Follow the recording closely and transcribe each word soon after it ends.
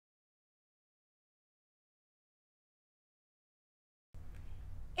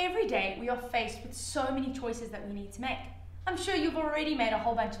Every day we are faced with so many choices that we need to make. I'm sure you've already made a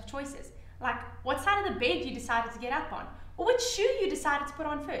whole bunch of choices, like what side of the bed you decided to get up on, or which shoe you decided to put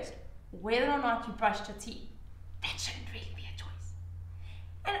on first, whether or not you brushed your teeth. That shouldn't really be a choice.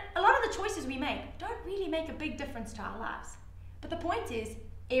 And a lot of the choices we make don't really make a big difference to our lives. But the point is,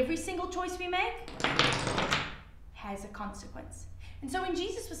 every single choice we make has a consequence. And so when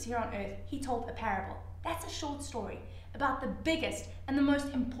Jesus was here on earth, he told a parable. That's a short story about the biggest and the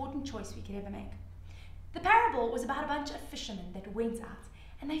most important choice we could ever make. The parable was about a bunch of fishermen that went out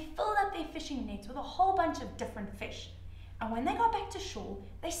and they filled up their fishing nets with a whole bunch of different fish. And when they got back to shore,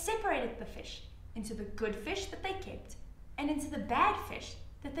 they separated the fish into the good fish that they kept and into the bad fish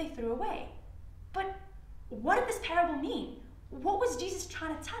that they threw away. But what did this parable mean? What was Jesus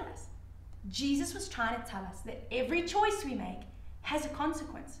trying to tell us? Jesus was trying to tell us that every choice we make has a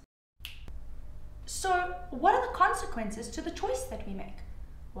consequence. So what are the consequences to the choice that we make?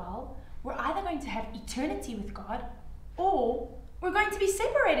 Well, we're either going to have eternity with God or we're going to be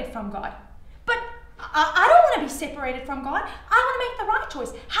separated from God. But I don't want to be separated from God. I want to make the right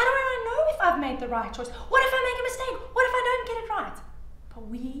choice. How do I know if I've made the right choice? What if I make a mistake? What if I don't get it right? But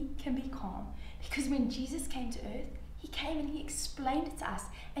we can be calm because when Jesus came to earth, he came and he explained it to us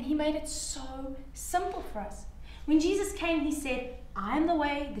and he made it so simple for us. When Jesus came, he said, I am the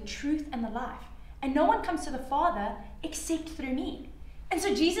way, the truth, and the life. And no one comes to the Father except through me. And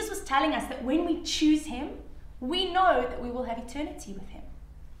so Jesus was telling us that when we choose him, we know that we will have eternity with him.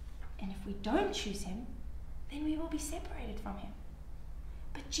 And if we don't choose him, then we will be separated from him.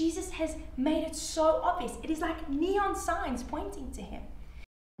 But Jesus has made it so obvious. It is like neon signs pointing to him.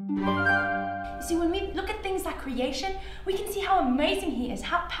 You see, when we look at things like creation, we can see how amazing he is,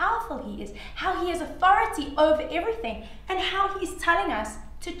 how powerful he is, how he has authority over everything, and how he is telling us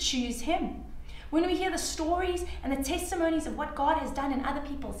to choose him. When we hear the stories and the testimonies of what God has done in other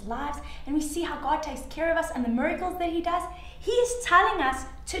people's lives, and we see how God takes care of us and the miracles that he does, he is telling us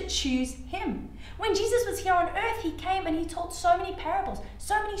to choose him. When Jesus was here on earth, he came and he told so many parables,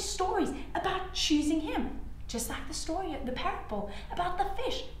 so many stories about choosing him. Just like the story, the parable about the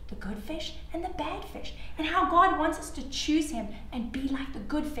fish, the good fish and the bad fish, and how God wants us to choose him and be like the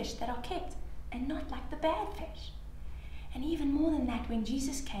good fish that are kept and not like the bad fish. And even more than that, when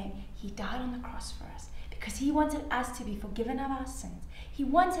Jesus came, he died on the cross for us because he wanted us to be forgiven of our sins. He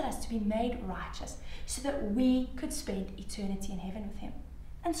wanted us to be made righteous so that we could spend eternity in heaven with him.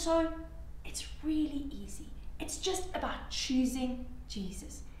 And so it's really easy. It's just about choosing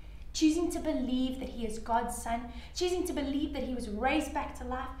Jesus. Choosing to believe that he is God's son, choosing to believe that he was raised back to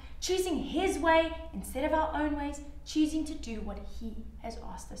life, choosing his way instead of our own ways, choosing to do what he has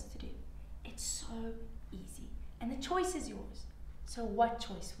asked us to do. It's so easy. And the choice is yours. So what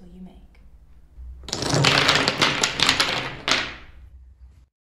choice will you make?